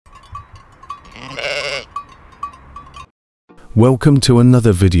Welcome to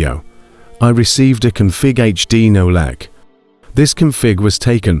another video. I received a config HD no lag. This config was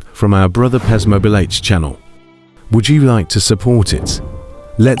taken from our brother PesMobilate's channel. Would you like to support it?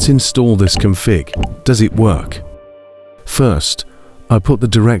 Let's install this config. Does it work? First, I put the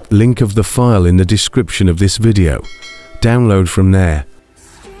direct link of the file in the description of this video. Download from there.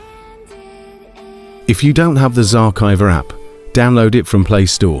 If you don't have the Zarchiver app, download it from Play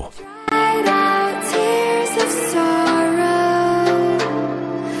Store.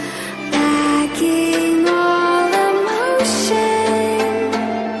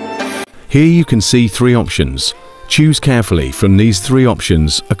 Here you can see 3 options. Choose carefully from these 3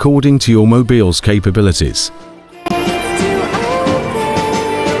 options according to your mobile's capabilities.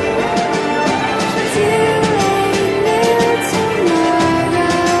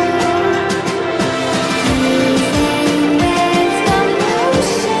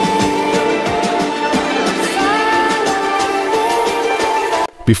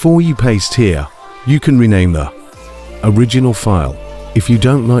 Before you paste here, you can rename the original file. If you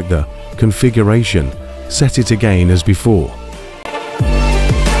don't like the configuration, set it again as before.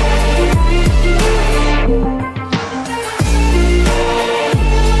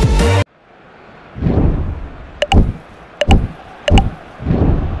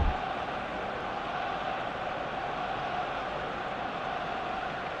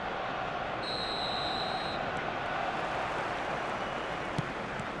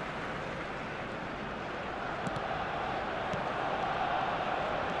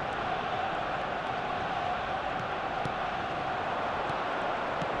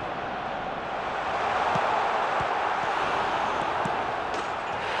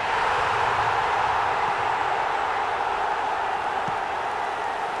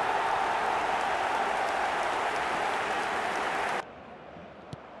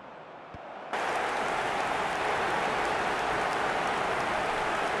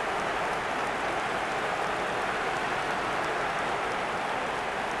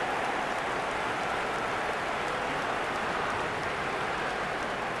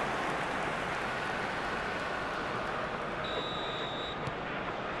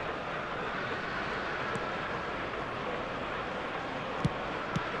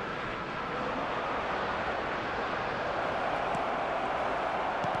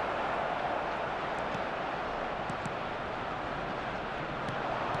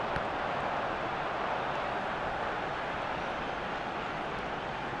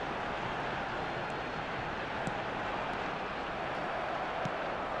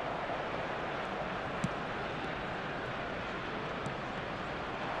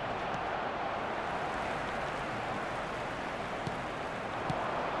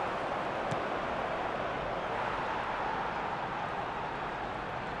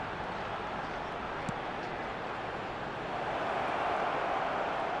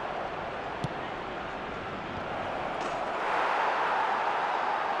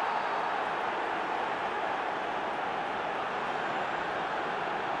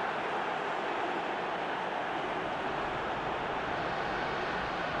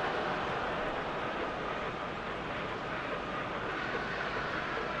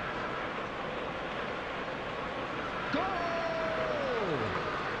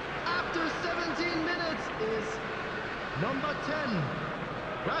 After 17 minutes is number 10,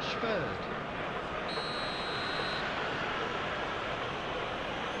 Rashford.